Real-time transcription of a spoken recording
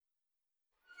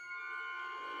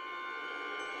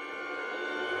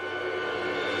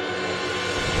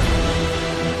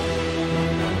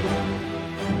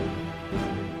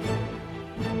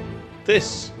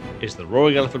This is the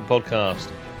Roaring Elephant Podcast,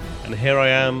 and here I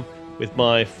am with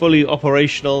my fully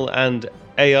operational and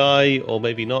AI, or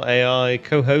maybe not AI,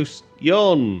 co-host,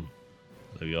 Jon.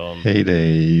 Hello, Jon. Hey,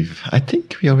 Dave. I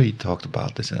think we already talked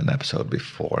about this in an episode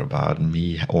before, about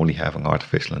me only having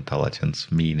artificial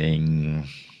intelligence, meaning...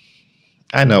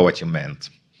 I know what you meant.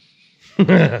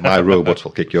 My robots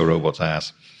will kick your robot's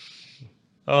ass.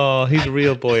 Oh, he's a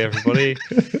real boy, everybody.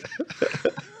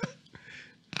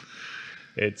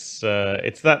 It's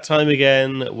that time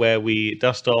again where we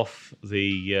dust off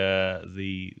the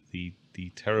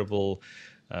terrible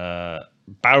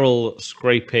barrel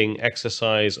scraping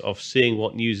exercise of seeing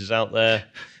what news is out there,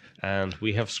 and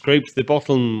we have scraped the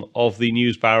bottom of the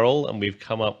news barrel, and we've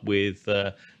come up with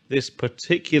this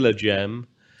particular gem,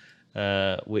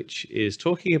 which is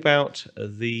talking about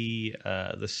the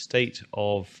state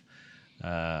of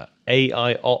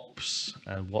AI ops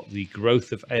and what the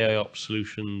growth of AI ops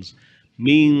solutions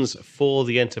means for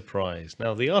the enterprise.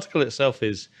 Now, the article itself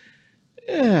is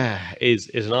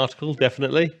an article,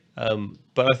 definitely,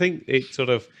 but I think it sort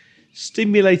of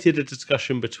stimulated a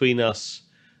discussion between us,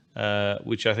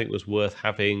 which I think was worth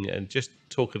having, and just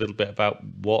talk a little bit about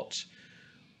what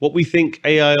we think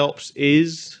AI ops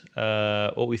is,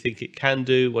 what we think it can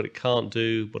do, what it can't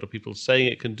do, what are people saying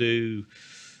it can do,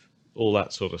 all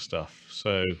that sort of stuff.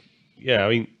 So, yeah, I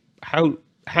mean,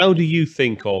 how do you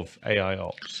think of AI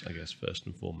ops, I guess, first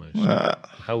and foremost?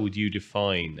 How would you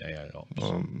define AI ops?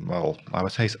 Well, I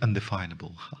would say it's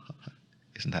undefinable.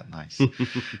 Isn't that nice?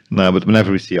 No, but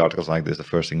whenever we see articles like this, the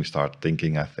first thing we start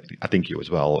thinking, I think you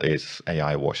as well, is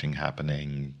AI washing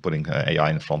happening, putting AI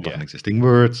in front of an existing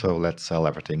word. So let's sell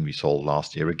everything we sold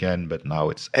last year again, but now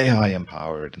it's AI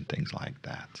empowered and things like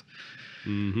that.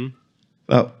 Mm-hmm.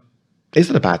 Well, is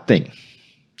it a bad thing?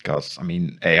 Because, I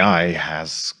mean, AI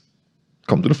has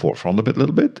come to the forefront a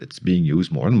little bit. It's being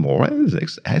used more and more, and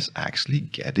it's actually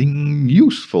getting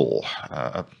useful.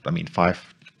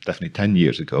 Definitely 10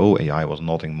 years ago, AI was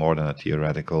nothing more than a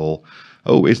theoretical,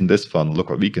 oh, isn't this fun? Look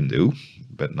what we can do.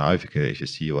 But now, if you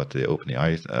see what the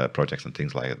OpenAI projects and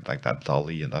things like that,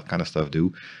 DALL-E and that kind of stuff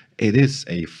do, it is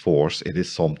a force. It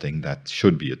is something that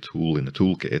should be a tool in the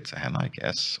toolkit, and I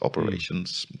guess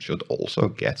operations should also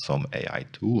get some AI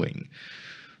tooling.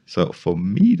 So for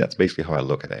me, that's basically how I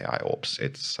look at AI ops.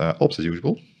 It's ops as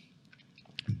usual,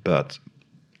 but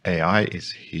AI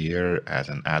is here as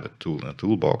an added tool in a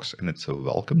toolbox, and it's a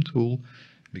welcome tool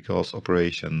because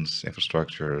operations,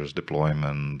 infrastructures,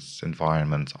 deployments,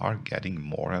 environments are getting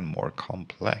more and more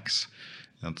complex.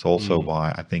 And it's also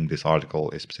why I think this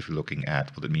article is specifically looking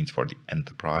at what it means for the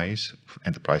enterprise.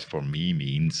 Enterprise for me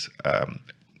means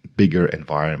bigger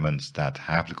environments that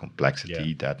have the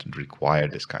complexity that require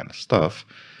this kind of stuff.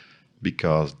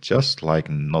 Because just like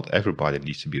not everybody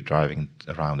needs to be driving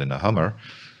around in a Hummer,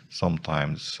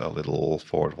 sometimes a little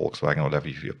Ford, Volkswagen, whatever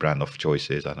your brand of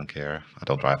choice is, I don't care. I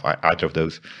don't drive either of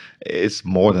those. It's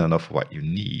more than enough for what you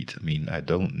need. I mean, I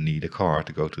don't need a car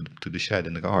to go to the shed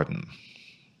in the garden.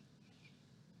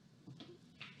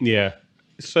 Yeah.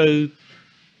 So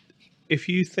if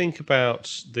you think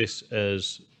about this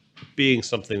as being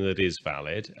something that is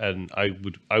valid, and I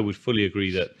would fully agree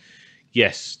that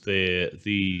yes,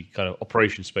 the kind of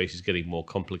operation space is getting more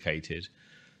complicated.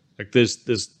 Like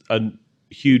there's a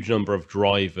huge number of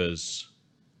drivers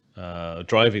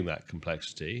driving that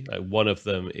complexity. Like one of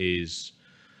them is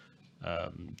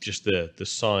just the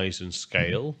size and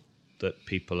scale that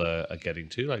people are getting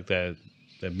to. Like they're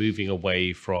moving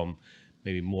away from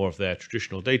maybe more of their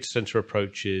traditional data center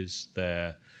approaches.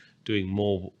 They're doing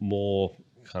more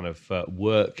kind of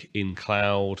work in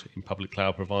cloud, in public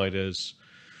cloud providers.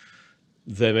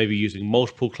 They're maybe using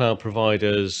multiple cloud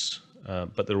providers,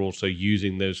 but they're also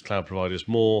using those cloud providers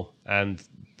more. And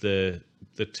the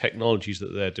technologies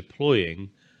that they're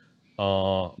deploying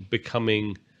are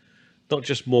becoming not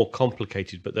just more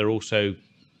complicated, but they're also,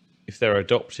 if they're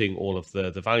adopting all of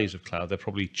the values of cloud, they're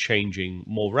probably changing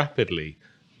more rapidly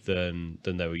than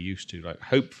they were used to. Like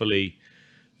hopefully,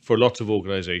 for a lot of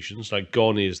organizations, like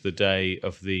gone is the day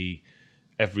of the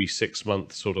every 6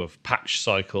 month sort of patch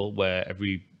cycle where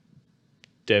every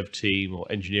dev team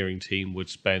or engineering team would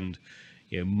spend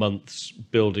months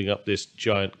building up this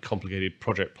giant complicated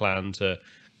project plan to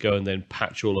go and then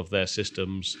patch all of their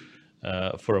systems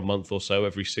for a month or so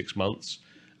every 6 months,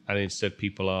 and instead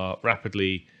people are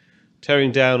rapidly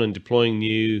tearing down and deploying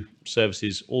new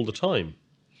services all the time.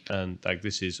 And like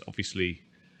this is obviously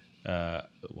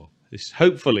this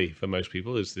hopefully for most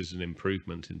people is an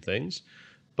improvement in things,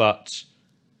 but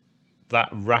that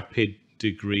rapid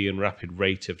degree and rapid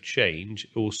rate of change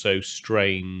also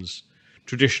strains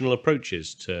traditional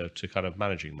approaches to kind of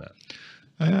managing that.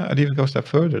 I'd even go a step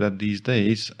further that these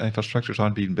days infrastructures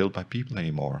aren't being built by people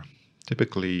anymore.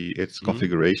 Typically, it's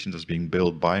configurations that's being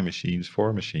built by machines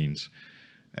for machines,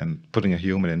 and putting a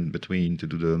human in between to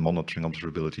do the monitoring,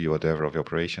 observability, or whatever of the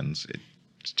operations, it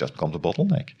just becomes a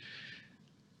bottleneck.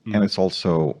 And it's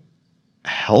also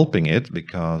helping it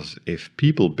because if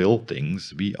people build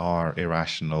things, we are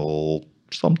irrational,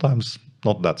 sometimes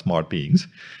not that smart beings,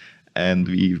 and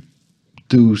we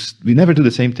never do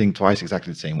the same thing twice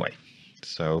exactly the same way.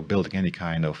 So building any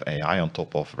kind of AI on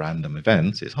top of random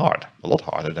events is hard, a lot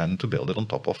harder than to build it on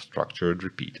top of structured,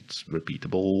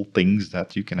 repeatable things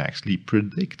that you can actually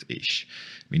predict-ish.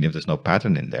 I mean, if there's no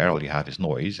pattern in there, all you have is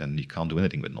noise, and you can't do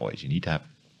anything with noise. You need to have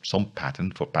some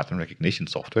pattern for pattern recognition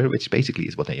software, which basically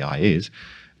is what AI is,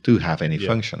 to have any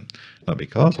function. Now,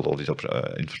 because all these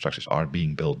infrastructures are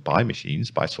being built by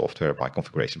machines, by software, by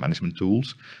configuration management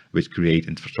tools, which create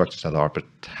infrastructures that are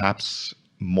perhaps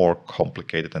more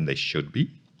complicated than they should be,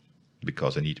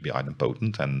 because they need to be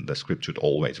idempotent and the script should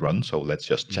always run. So let's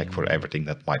just check for everything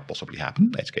that might possibly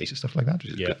happen, edge cases, stuff like that,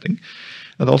 which is a good thing.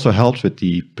 That also helps with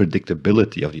the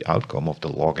predictability of the outcome of the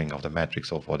logging of the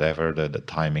metrics of whatever the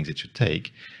timings it should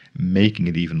take, making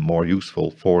it even more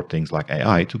useful for things like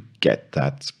AI to get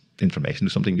that information, do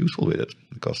something useful with it.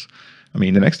 Because, I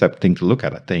mean, the next thing to look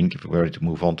at, I think, if we're ready to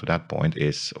move on to that point,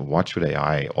 is what should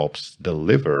AI ops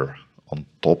deliver on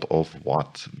top of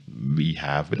what we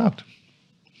have without.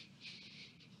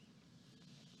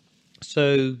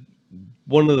 So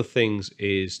one of the things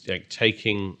is like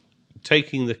taking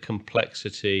the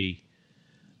complexity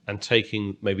and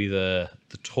taking maybe the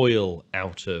toil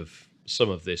out of some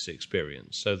of this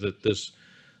experience, so that there's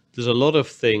a lot of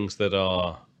things that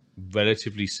are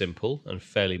relatively simple and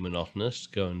fairly monotonous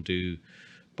to go and do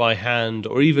by hand,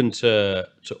 or even to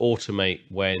automate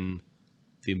when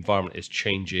the environment is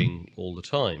changing all the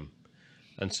time.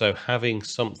 And so having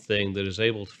something that is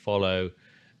able to follow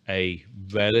a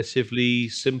relatively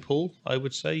simple, I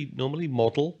would say, normally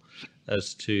model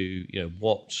as to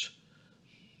what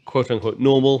quote unquote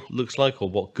normal looks like, or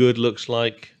what good looks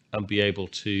like, and be able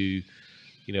to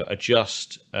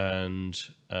adjust and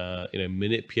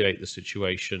manipulate the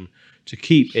situation to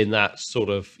keep in that sort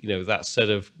of that set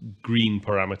of green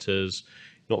parameters,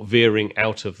 not veering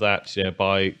out of that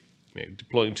by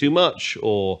deploying too much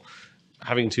or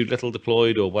having too little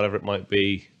deployed or whatever it might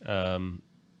be.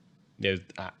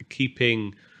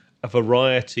 Keeping a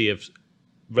variety of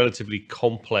relatively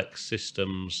complex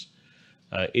systems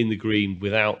in the green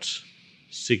without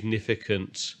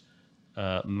significant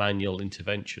manual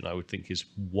intervention, I would think, is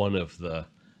one of the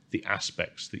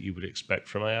aspects that you would expect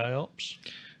from AI ops.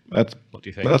 What do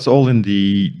you think? That's all in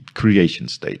the creation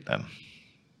state then,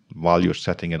 while you're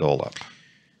setting it all up.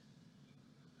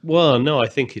 Well, no, I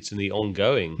think it's in the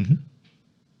ongoing,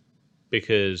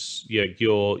 because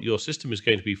your system is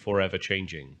going to be forever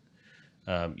changing.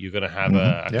 You're going to have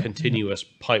a continuous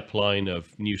pipeline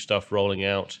of new stuff rolling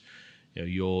out.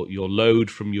 Your load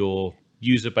from your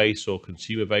user base or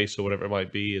consumer base or whatever it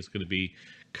might be is going to be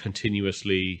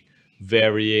continuously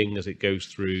varying as it goes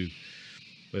through,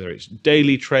 whether it's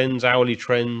daily trends, hourly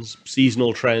trends,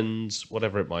 seasonal trends,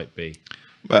 whatever it might be.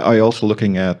 But are you also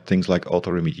looking at things like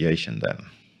auto remediation then?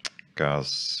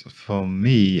 Because for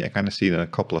me, I kind of see in a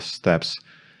couple of steps,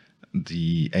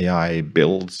 the AI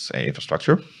builds an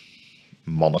infrastructure,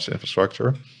 monitors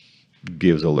infrastructure,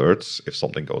 gives alerts if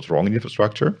something goes wrong in the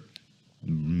infrastructure,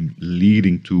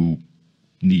 leading to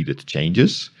needed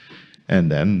changes,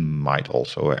 and then might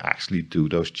also actually do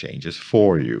those changes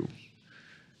for you.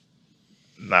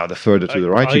 Now, the further to the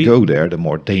right you go there, the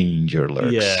more danger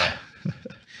lurks. Yeah.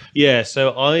 Yeah,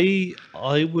 so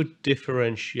I would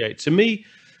differentiate. To me,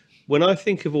 when I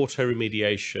think of auto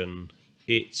remediation,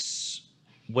 it's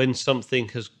when something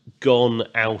has gone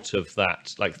out of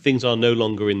that, like things are no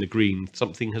longer in the green,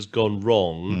 something has gone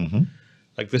wrong.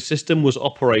 Like the system was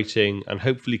operating and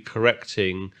hopefully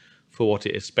correcting for what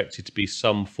it expected to be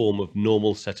some form of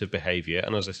normal set of behavior.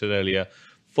 And as I said earlier,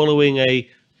 following a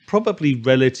probably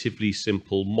relatively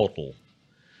simple model.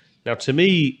 Now, to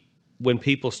me, when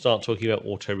people start talking about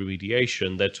auto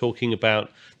remediation,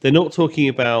 they're not talking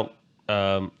about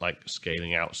like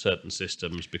scaling out certain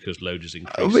systems because load is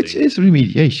increasing. Which is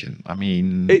remediation. I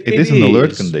mean, it is an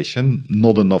alert condition,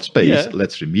 not enough space. Yeah.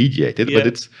 Let's remediate it. Yeah. But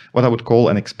it's what I would call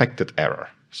an expected error,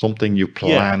 something you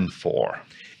plan for.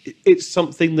 It's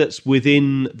something that's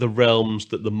within the realms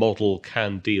that the model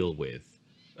can deal with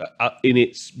in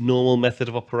its normal method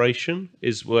of operation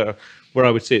is where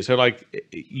I would see it. So like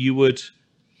you would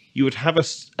have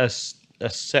a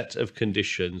set of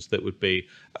conditions that would be,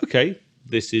 okay,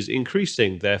 this is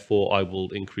increasing, therefore I will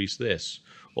increase this.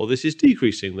 Or this is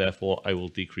decreasing, therefore I will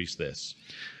decrease this.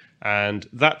 And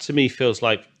that to me feels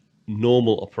like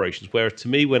normal operations. Where to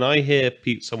me, when I hear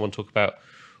someone talk about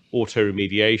auto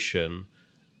remediation,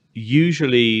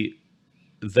 usually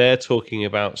they're talking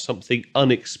about something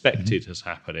unexpected has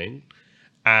happening,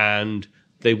 and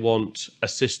they want a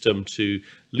system to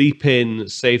leap in,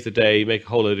 save the day, make a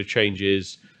whole load of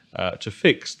changes to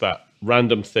fix that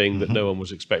random thing that no one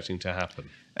was expecting to happen.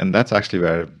 And that's actually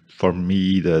where, for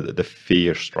me, the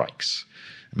fear strikes.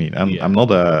 I mean, I'm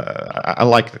not I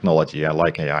like technology, I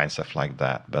like AI and stuff like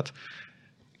that, but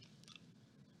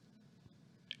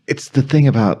it's the thing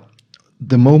about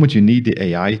the moment you need the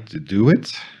AI to do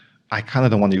it, I kind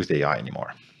of don't want to use the AI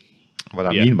anymore. What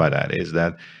I mean by that is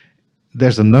that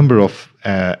there's a number of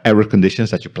error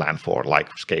conditions that you plan for, like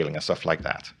scaling and stuff like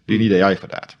that. Do you need AI for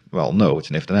that? Well, no, it's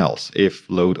an if then else. If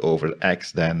load over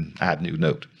X, then add new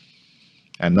node.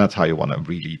 And that's how you want to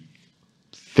really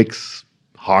fix,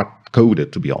 hard code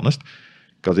it, to be honest.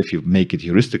 Because if you make it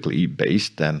heuristically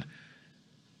based, then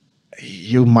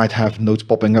you might have nodes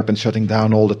popping up and shutting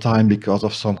down all the time because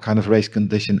of some kind of race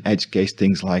condition, edge case,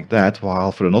 things like that.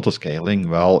 While for an auto-scaling,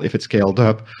 well, if it's scaled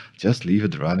up, just leave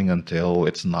it running until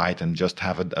it's night and just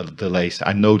have a delay.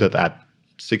 I know that at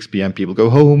 6 p.m. people go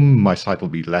home, my site will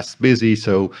be less busy,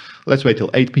 so let's wait till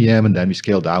 8 p.m. and then we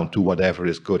scale down to whatever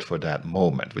is good for that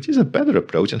moment, which is a better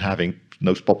approach than having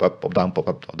nodes pop up, pop down, pop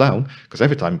up, pop down, because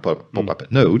every time you pop up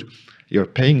a node, you're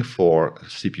paying for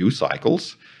CPU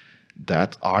cycles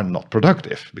that are not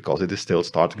productive because it is still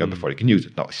starting up before you can use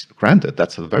it. Now, granted,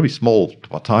 that's a very small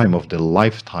time of the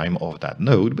lifetime of that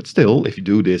node, but still, if you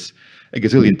do this a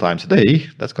gazillion times a day,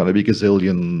 that's going to be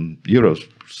gazillion euros,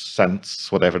 cents,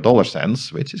 whatever dollar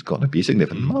cents, which is going to be a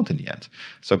significant amount in the end.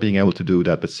 So being able to do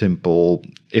that with simple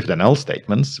if-then-else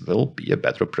statements will be a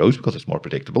better approach because it's more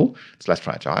predictable, it's less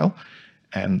fragile,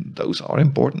 and those are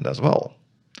important as well.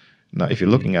 Now, if you're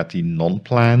looking at the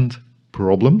non-planned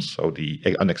problems, so the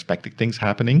unexpected things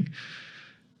happening,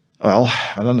 well,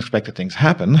 when unexpected things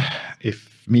happen, if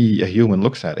me, a human,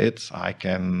 looks at it, I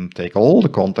can take all the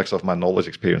context of my knowledge,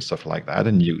 experience, stuff like that,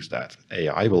 and use that.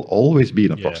 AI will always be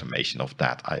an approximation of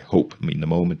that, I hope. I mean, the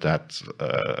moment that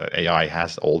AI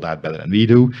has all that better than we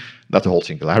do, that's the whole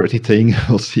singularity thing.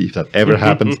 We'll see if that ever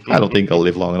happens. I don't think I'll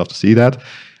live long enough to see that.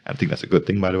 I think that's a good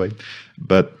thing, by the way.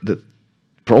 But the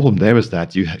problem there is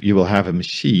that you will have a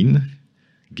machine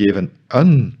give an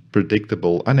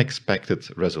unpredictable, unexpected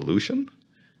resolution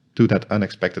to that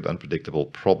unexpected, unpredictable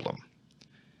problem.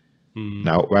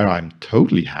 Now, where I'm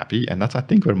totally happy, and that's I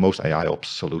think where most AI ops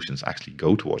solutions actually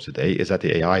go towards today, is that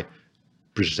the AI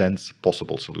presents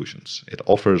possible solutions. It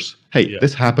offers, hey,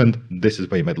 this happened, this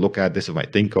is what you might look at, this is what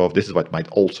I think of, this is what might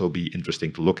also be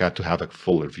interesting to look at to have a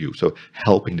fuller view. So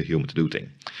helping the human to do things.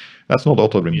 That's not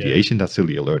auto remediation, that's still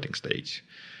the alerting stage.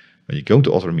 When you go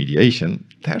to auto remediation,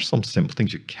 there's some simple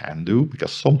things you can do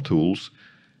because some tools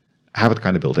have it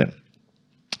kind of built in.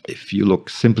 If you look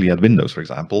simply at Windows, for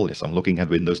example, yes, I'm looking at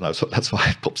Windows now, so that's why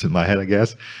it pops in my head, I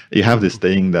guess. You have this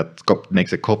thing that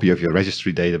makes a copy of your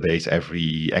registry database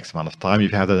every X amount of time. You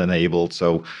have that enabled.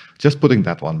 So just putting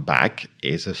that one back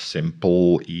is a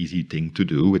simple, easy thing to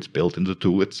do. It's built into the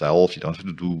tool itself. You don't have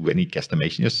to do any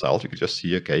guesstimation yourself. You can just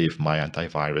see, okay, if my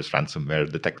antivirus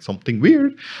ransomware detects something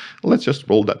weird, let's just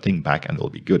roll that thing back and it'll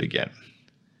be good again.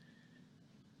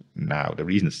 Now, the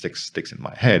reason it sticks in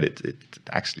my head, it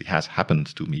actually has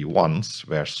happened to me once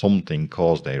where something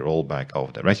caused a rollback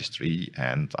of the registry,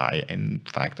 and I, in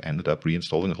fact, ended up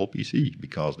reinstalling the whole PC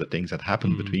because the things that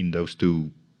happened between those two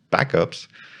backups,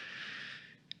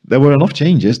 there were enough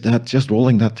changes that just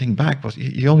rolling that thing back was,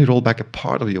 you only roll back a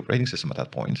part of the operating system at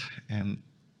that point, and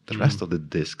the rest of the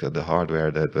disk, the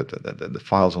hardware, the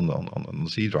files on the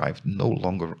C drive no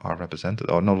longer are represented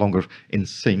or no longer in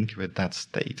sync with that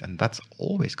state. And that's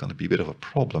always going to be a bit of a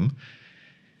problem.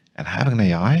 And having an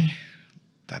AI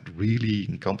that really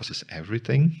encompasses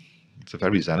everything, it's a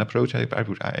very Zen approach, I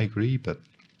agree, but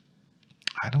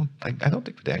I don't think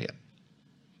we're there yet.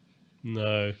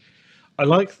 No. I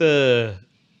like the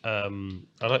kind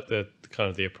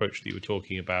of the approach that you were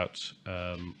talking about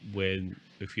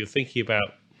if you're thinking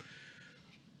about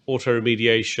auto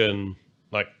remediation,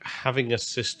 like having a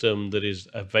system that is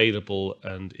available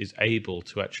and is able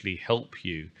to actually help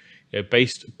you,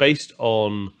 based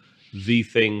on the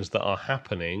things that are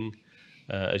happening,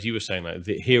 as you were saying, like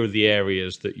here are the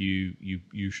areas that you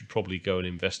should probably go and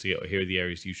investigate, or here are the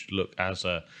areas you should look as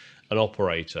an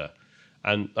operator,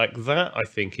 and like that, I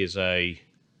think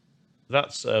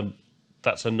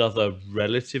that's another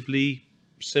relatively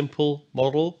simple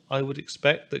model I would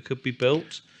expect that could be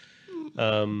built.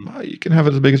 You can have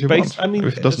it as big as you want. I mean,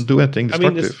 if it doesn't do anything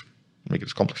destructive, make it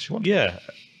as complex as you want.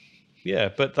 Yeah,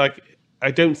 but like,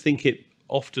 I don't think it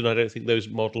often I don't think those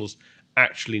models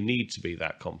actually need to be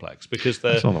that complex, because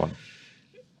they're... That's another one.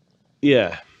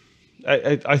 Yeah.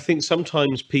 I think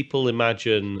sometimes people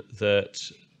imagine that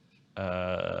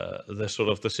the sort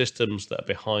of the systems that are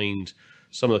behind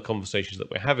some of the conversations that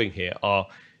we're having here are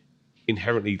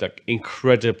inherently like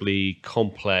incredibly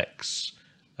complex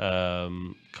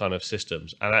kind of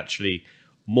systems, and actually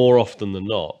more often than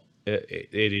not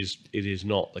it is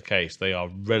not the case. They are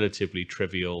relatively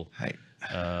trivial.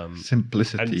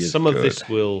 Simplicity and is some good. of this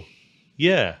will,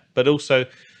 but also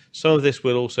some of this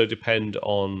will also depend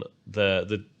on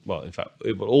the well, in fact,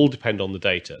 it will all depend on the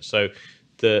data. So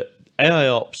the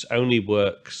AIOps only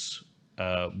works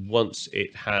once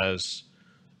it has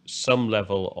some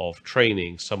level of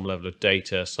training, some level of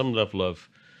data, some level of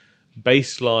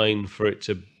baseline for it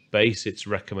to base its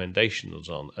recommendations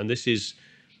on. And this is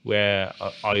where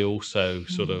I also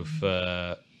sort of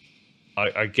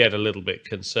I get a little bit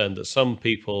concerned that some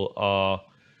people are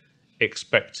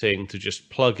expecting to just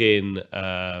plug in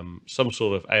some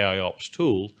sort of AIOps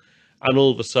tool, and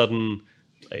all of a sudden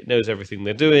it knows everything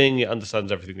they're doing, it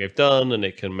understands everything they've done, and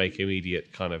it can make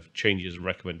immediate kind of changes and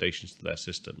recommendations to their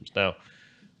systems. Now,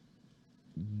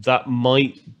 that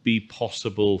might be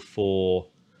possible for...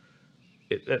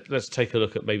 Let's take a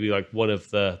look at maybe like one of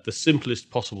the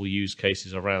simplest possible use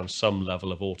cases around some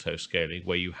level of auto-scaling,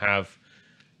 where you have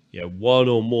one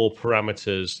or more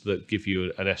parameters that give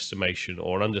you an estimation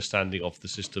or an understanding of the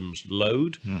system's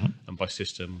load, and by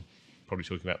system, probably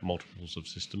talking about multiples of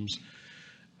systems,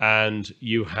 and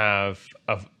you have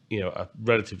a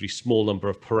relatively small number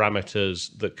of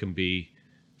parameters that can be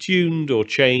tuned or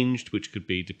changed, which could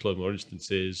be deploy more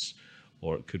instances,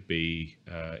 or it could be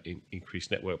increased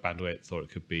network bandwidth, or it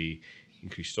could be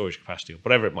increased storage capacity, or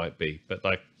whatever it might be. But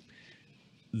like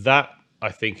that, I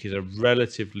think, is a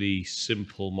relatively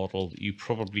simple model that you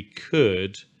probably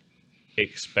could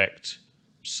expect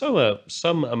some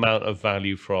amount of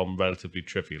value from relatively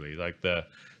trivially. Like there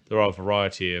are a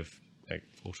variety of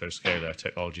autoscaler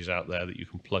technologies out there that you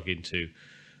can plug into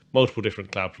multiple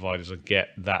different cloud providers and get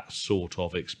that sort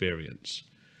of experience.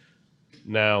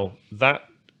 Now, that,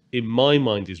 in my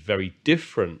mind, is very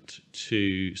different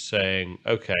to saying,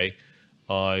 okay,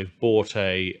 I've bought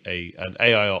an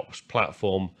AIOps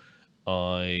platform,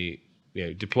 I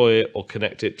deploy it or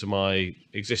connect it to my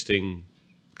existing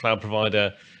cloud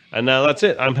provider, and now that's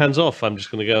it. I'm hands off. I'm just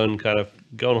going to go and kind of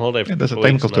go on holiday for there's a 4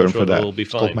 weeks, technical term for that. It'll be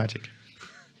it's fine. called magic.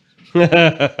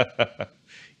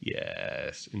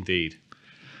 Yes, indeed.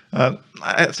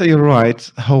 I'd say you're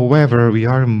right. However, we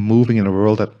are moving in a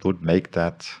world that would make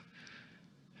that,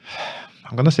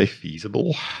 I'm going to say,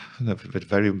 feasible, with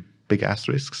very big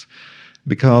asterisks,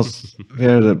 because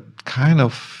we're kind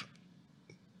of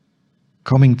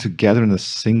coming together in a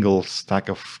single stack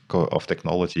of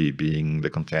technology, being the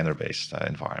container-based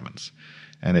environments.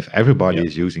 And if everybody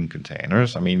is using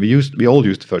containers, I mean, we all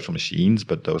used virtual machines,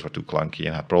 but those were too clunky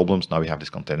and had problems. Now we have this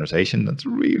containerization that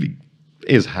really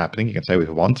is happening. You can say what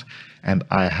you want. And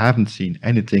I haven't seen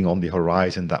anything on the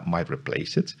horizon that might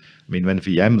replace it. I mean, when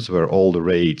VMs were all the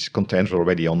rage, containers were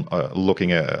already on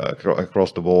looking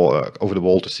across the wall, over the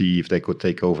wall to see if they could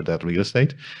take over that real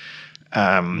estate.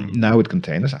 Now with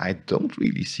containers, I don't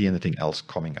really see anything else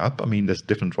coming up. I mean, there's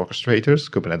different orchestrators.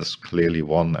 Kubernetes clearly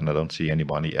one, and I don't see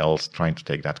anybody else trying to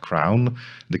take that crown.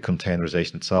 The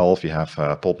containerization itself, you have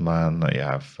Podman, you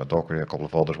have Docker, a couple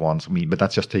of other ones. I mean, but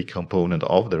that's just a component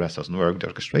of, the rest doesn't work. The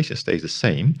orchestration stays the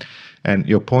same. And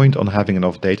your point on having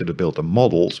enough data to build the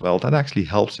models, well, that actually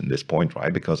helps in this point,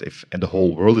 right? Because if the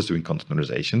whole world is doing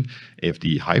containerization, if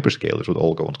the hyperscalers would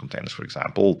all go on containers, for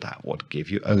example, that would give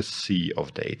you a sea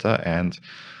of data. And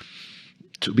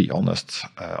to be honest,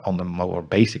 on the more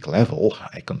basic level,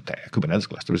 a Kubernetes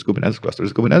cluster is Kubernetes cluster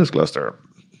is Kubernetes cluster.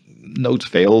 Nodes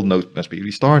fail, nodes must be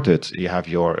restarted. You have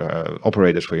your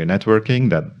operators for your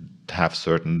networking that have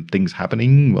certain things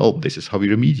happening. Well, this is how we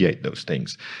remediate those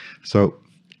things. So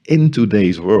in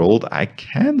today's world, I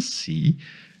can see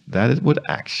that it would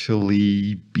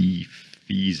actually be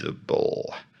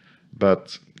feasible.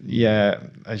 But yeah,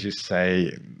 as you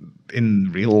say,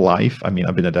 in real life, I mean,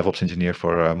 I've been a DevOps engineer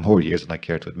for more years than I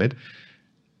care to admit.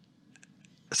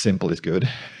 Simple is good.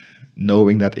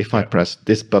 Knowing that if I press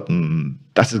this button,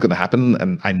 that is going to happen,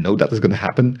 and I know that is going to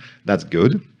happen, that's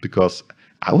good, because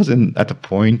I was at a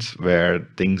point where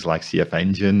things like CF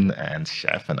Engine and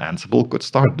Chef and Ansible could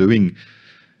start doing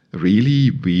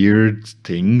really weird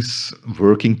things,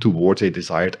 working towards a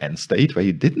desired end state where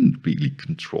you didn't really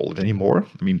control it anymore.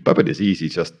 I mean, Puppet is easy,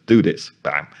 just do this,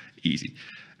 bam, easy.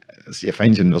 CF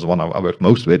Engine was one I worked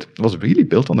most with. It was really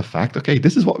built on the fact, okay,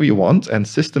 this is what we want, and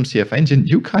system CF Engine,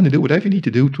 you kind of do whatever you need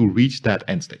to do to reach that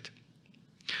end state.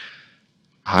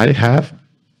 I have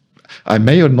I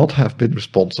may or not have been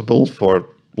responsible for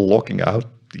locking out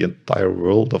the entire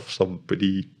world of some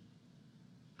pretty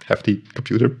hefty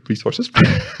computer resources.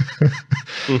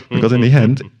 Because in the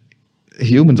end,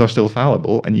 humans are still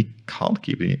fallible, and you can't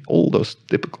keep all those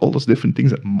different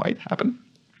things that might happen.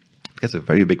 That's a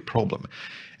very big problem.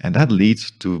 And that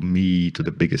leads to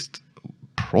the biggest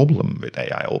problem with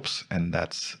AI ops, and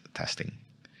that's testing.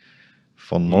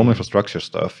 For normal infrastructure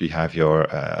stuff, you have your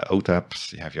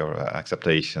OTAPs, you have your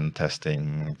acceptation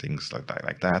testing, things like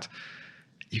that.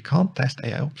 You can't test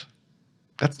AI ops.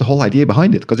 That's the whole idea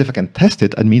behind it. Because if I can test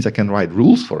it means I can write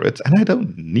rules for it, and I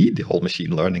don't need the whole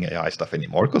machine learning AI stuff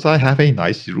anymore because I have a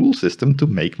nice rule system to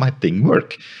make my thing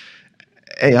work.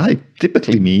 AI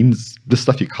typically means the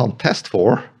stuff you can't test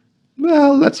for.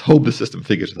 Well, let's hope the system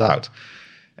figures it out.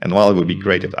 And while it would be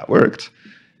great if that worked,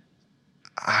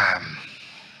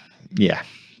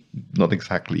 not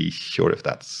exactly sure if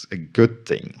that's a good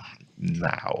thing.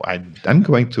 Now, I'm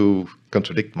going to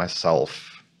contradict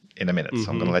myself in a minute, so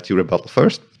I'm going to let you rebuttal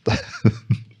first.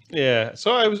 Yeah,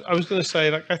 so I was going to say,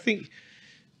 like, I think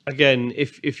again,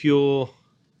 if you're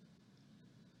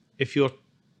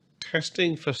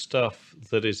testing for stuff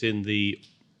that is in the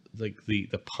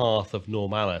path of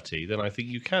normality, then I think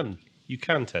you can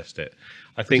test it.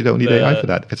 I think you don't need AI for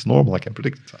that. If it's normal, I can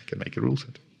predict it. I can make a rule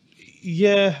set.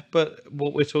 Yeah, but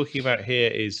what we're talking about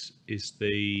here is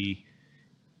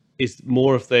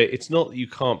more of the. It's not that you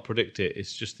can't predict it.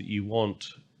 It's just that you want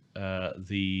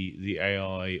the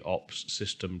AI ops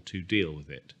system to deal with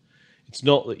it. It's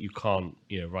not that you can't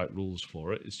write rules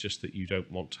for it. It's just that you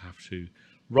don't want to have to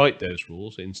write those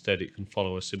rules. Instead, it can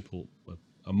follow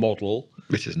a model,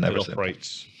 which is never that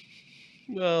operates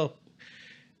well.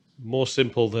 More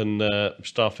simple than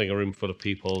staffing a room full of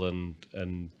people and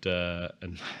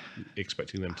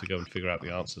expecting them to go and figure out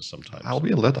the answers sometimes. I'll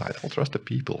be a Luddite. I'll trust the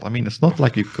people. I mean, it's not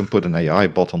like you can put an AI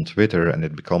bot on Twitter and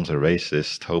it becomes a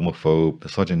racist, homophobe,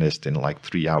 misogynist in like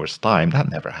 3 hours' time.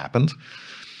 That never happened.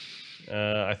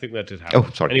 I think that did happen. Oh,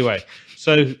 sorry. Anyway,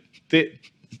 so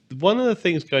one of the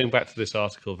things, going back to this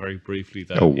article very briefly,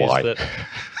 though, is that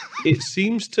it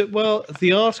seems to,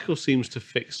 the article seems to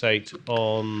fixate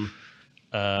on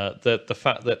the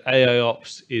fact that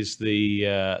AIOps is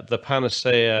the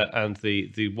panacea and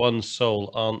the one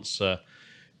sole answer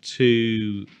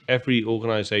to every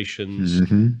organization's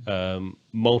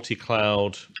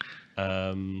multi-cloud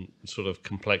sort of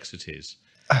complexities.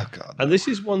 Oh God! And this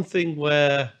is one thing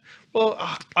where,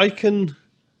 I can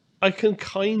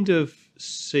kind of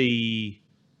see,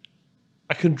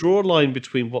 I can draw a line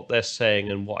between what they're saying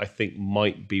and what I think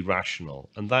might be rational,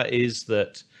 and that is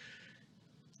that,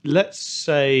 let's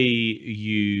say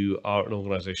you are an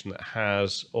organization that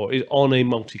has or is on a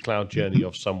multi-cloud journey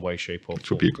of some way, shape, or form.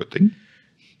 Which would be a good thing.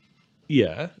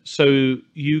 Yeah. So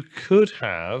you could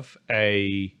have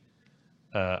an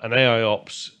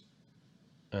AIOps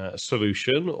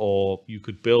solution, or you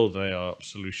could build an AIOps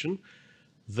solution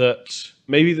that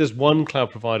maybe there's one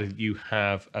cloud provider that you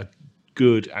have a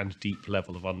good and deep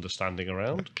level of understanding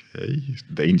around. Okay.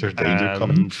 Danger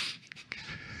coming.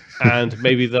 And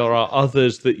maybe there are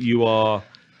others that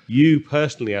you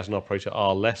personally as an operator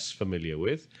are less familiar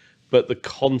with, but the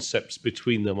concepts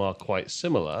between them are quite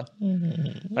similar.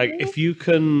 Mm-hmm. Like if you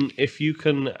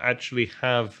can actually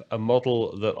have a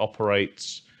model that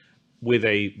operates with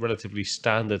a relatively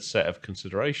standard set of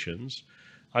considerations,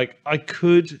 I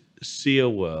could see a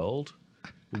world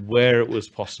where it was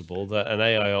possible that an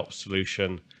AIOps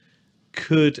solution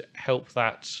could help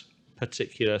that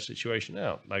particular situation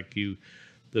out. Like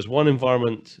there's one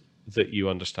environment that you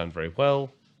understand very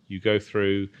well. You go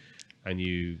through, and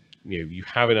you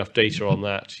have enough data on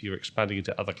that. You're expanding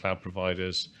into other cloud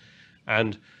providers,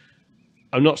 and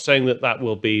I'm not saying that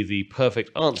will be the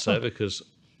perfect answer because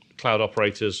cloud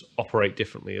operators operate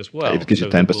differently as well. If it gives you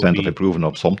 10% of improvement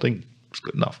of something, it's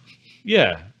good enough.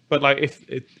 Yeah, but like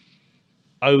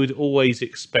I would always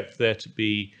expect there to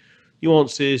be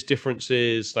nuances,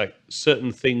 differences, like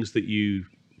certain things that you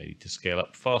maybe to scale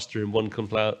up faster in one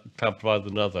cloud provider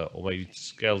than another, or maybe to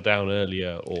scale down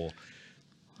earlier, or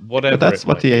whatever. But that's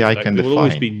what the AI can define.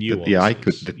 Always be nuances. The AI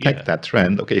could detect that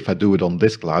trend. Okay, if I do it on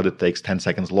this cloud, it takes 10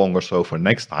 seconds longer. So for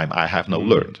next time, I have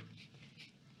learned.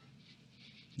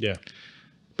 Yeah.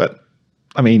 But,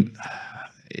 I mean,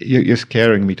 you're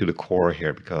scaring me to the core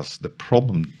here, because the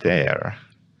problem there,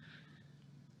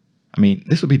 I mean,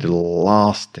 this would be the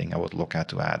last thing I would look at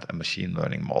to add a machine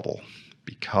learning model,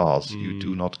 because you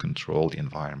do not control the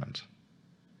environment.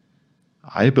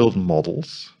 I build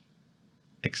models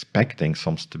expecting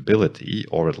some stability,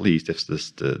 or at least if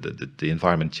the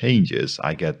environment changes,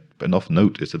 I get enough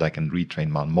notice that I can retrain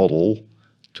my model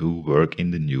to work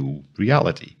in the new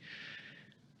reality.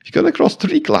 if you go across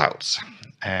 3 clouds,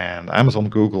 and Amazon,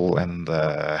 Google, and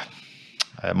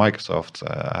Microsoft,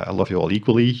 I love you all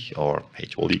equally, or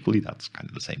hate you all equally, that's kind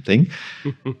of the same thing.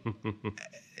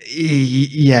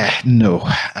 Yeah, no.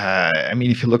 I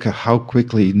mean, if you look at how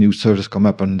quickly new servers come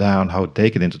up and down, how they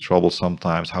get into trouble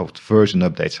sometimes, how version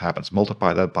updates happens,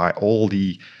 multiply that by all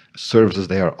the services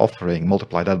they are offering,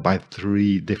 multiply that by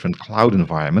 3 different cloud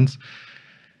environments,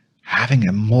 having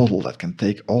a model that can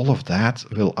take all of that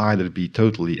will either be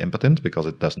totally impotent because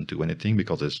it doesn't do anything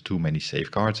because there's too many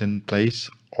safeguards in place,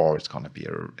 or it's going to be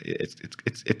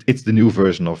it's the new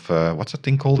version of what's that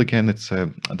thing called again? It's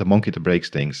the monkey that breaks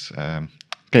things,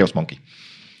 Chaos Monkey.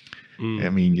 I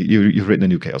mean, you've written a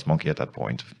new Chaos Monkey at that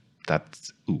point.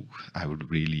 I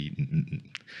would really.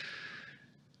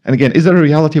 And again, is there a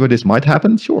reality where this might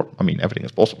happen? Sure. I mean, everything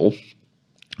is possible.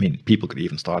 I mean, people could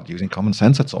even start using common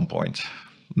sense at some point.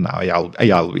 Now,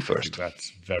 AI will be first.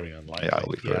 That's very unlikely. AI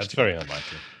will be first. Yeah, it's very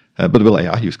unlikely. But will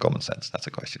AI use common sense? That's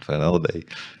a question for another day.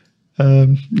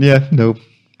 Yeah, no.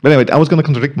 But anyway, I was going to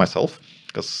contradict myself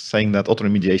because saying that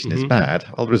auto-remediation is bad.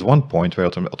 Well, there is one point where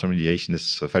auto-remediation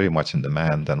is very much in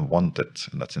demand and wanted,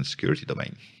 and that's in security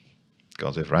domain.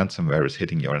 Because if ransomware is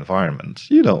hitting your environment,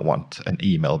 you don't want an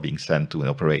email being sent to an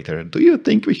operator. Do you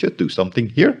think we should do something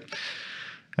here?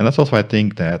 And that's also, I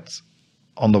think, that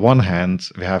on the one hand,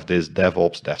 we have this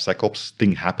DevOps, DevSecOps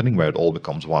thing happening where it all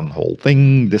becomes one whole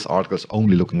thing. This article is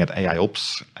only looking at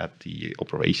AIOps at the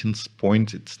operations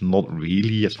point. It's not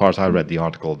really, as far as I read the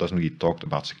article, it doesn't really talk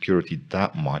about security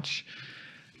that much.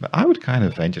 But I would kind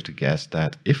of venture to guess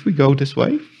that if we go this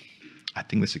way, I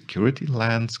think the security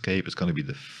landscape is going to be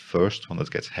the first one that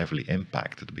gets heavily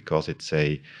impacted because it's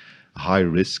a high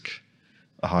risk,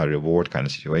 a high reward kind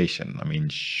of situation. I mean,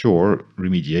 sure,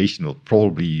 remediation will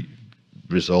probably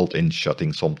result in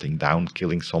shutting something down,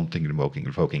 killing something,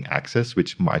 revoking access,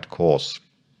 which might cause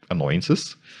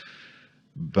annoyances.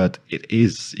 But it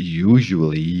is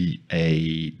usually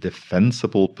a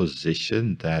defensible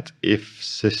position that if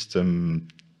system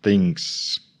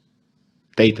thinks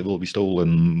data will be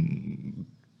stolen,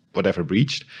 whatever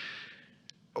breached,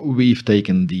 we've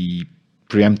taken the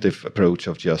preemptive approach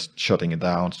of just shutting it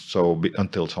down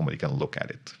until somebody can look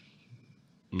at it.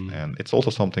 And it's also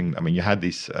something, I mean, you had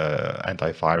these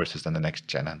antiviruses and the next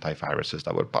gen antiviruses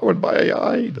that were powered by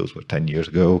AI. Those were 10 years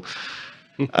ago.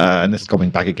 And it's coming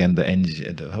back again, the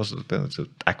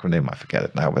acronym, I forget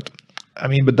it now. But I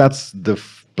mean, but that's the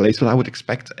place where I would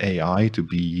expect AI to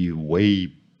be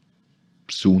way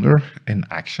sooner in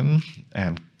action.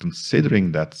 And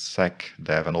considering that Sec,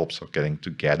 Dev, and Ops are getting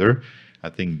together, I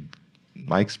think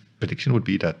my prediction would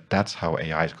be that that's how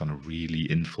AI is going to really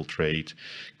infiltrate,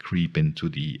 creep into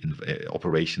the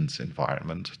operations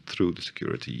environment through the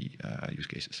security use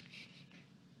cases.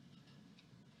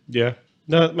 Yeah,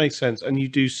 no, that makes sense. And you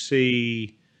do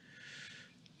see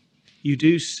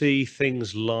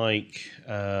things like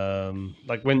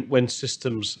when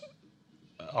systems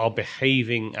are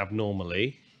behaving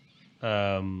abnormally,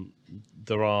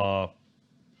 there are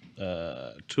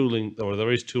tooling, or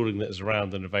there is tooling that is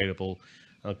around and available,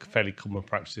 fairly common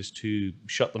practices to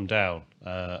shut them down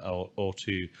or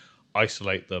to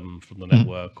isolate them from the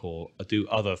network or do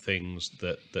other things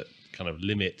that kind of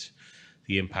limit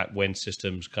the impact when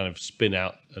systems kind of spin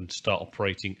out and start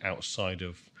operating outside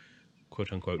of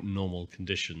quote unquote normal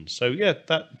conditions. So yeah,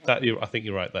 I think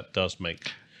you're right. That does make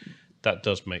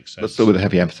sense. But still with a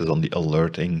heavy emphasis on the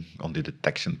alerting, on the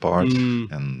detection part,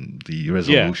 and the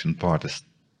resolution part is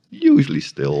usually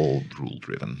still rule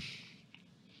driven.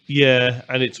 Yeah,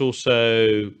 and it's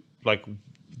also like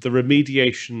the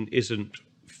remediation isn't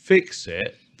fix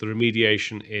it. The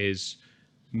remediation is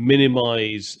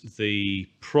minimize the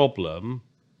problem,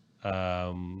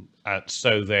 and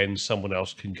so then someone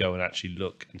else can go and actually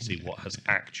look and see what has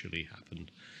actually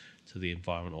happened to the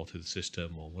environment or to the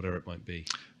system or whatever it might be.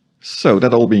 So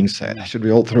that all being said, should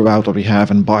we all throw out what we have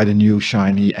and buy the new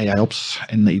shiny AIOps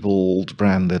enabled,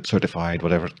 branded, certified,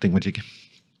 whatever thingamajig?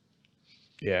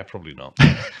 Yeah, probably not.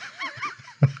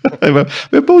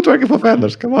 We're both working for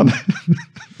vendors. Come on.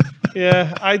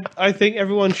 Yeah, I think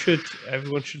everyone should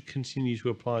continue to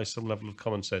apply some level of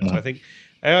common sense. I think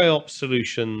AIOps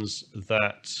solutions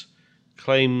that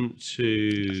claim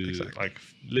to like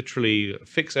literally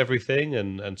fix everything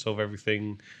and solve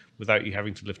everything without you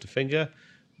having to lift a finger,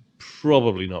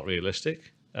 probably not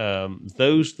realistic.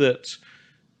 Those that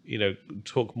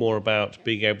talk more about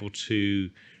being able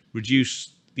to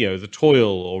reduce the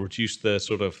toil or reduce the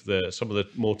sort of some of the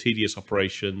more tedious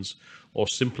operations or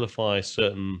simplify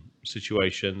certain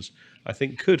situations, I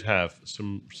think could have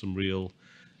some real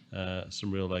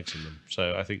legs in them.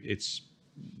 So I think it's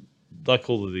like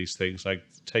all of these things, like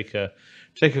take a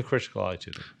critical eye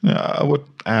to them. Yeah, I would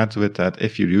add to it that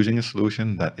if you're using a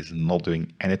solution that is not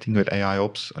doing anything with AI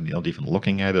ops, or not even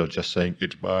looking at it, or just saying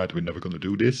it's bad, we're never going to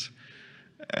do this,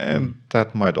 and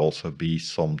that might also be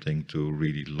something to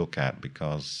really look at,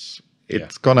 because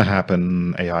it's going to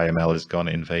happen. AI ML is going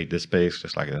to invade this space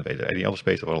just like it invaded any other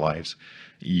space of our lives.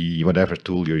 Whatever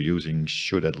tool you're using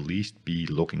should at least be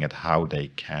looking at how they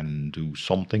can do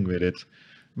something with it.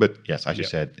 But yes, as you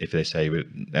said, if they say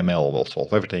ML will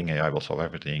solve everything, AI will solve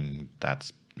everything,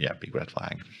 that's big red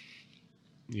flag.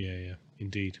 Yeah,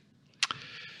 indeed.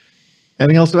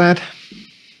 Anything else to add?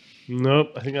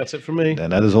 Nope, I think that's it for me.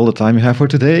 Then that is all the time you have for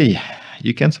today.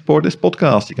 You can support this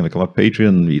podcast. You can become a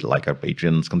patron. We like our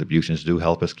patrons. Contributions do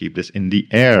help us keep this in the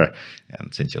air.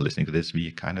 And since you're listening to this,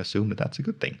 we kind of assume that that's a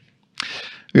good thing.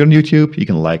 We're on YouTube. You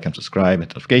can like and subscribe, hit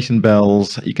notification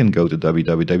bells. You can go to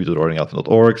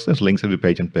www.roaringelephant.org. There's links to the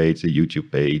Patreon page, the YouTube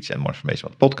page, and more information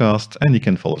about the podcast. And you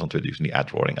can follow us on Twitter using the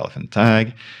 @RoaringElephant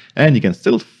tag. And you can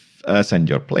still send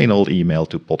your plain old email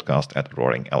to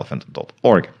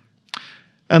podcast@roaringelephant.org.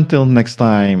 Until next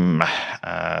time,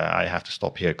 I have to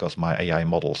stop here because my AI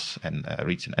models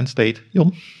reach an end state.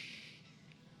 Jon?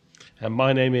 And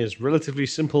my name is Relatively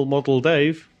Simple Model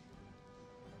Dave.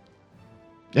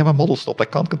 Yeah, my model stopped. I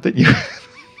can't continue.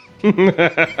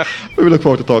 We look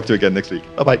forward to talking to you again next week.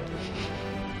 Bye-bye.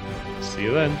 See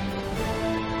you then.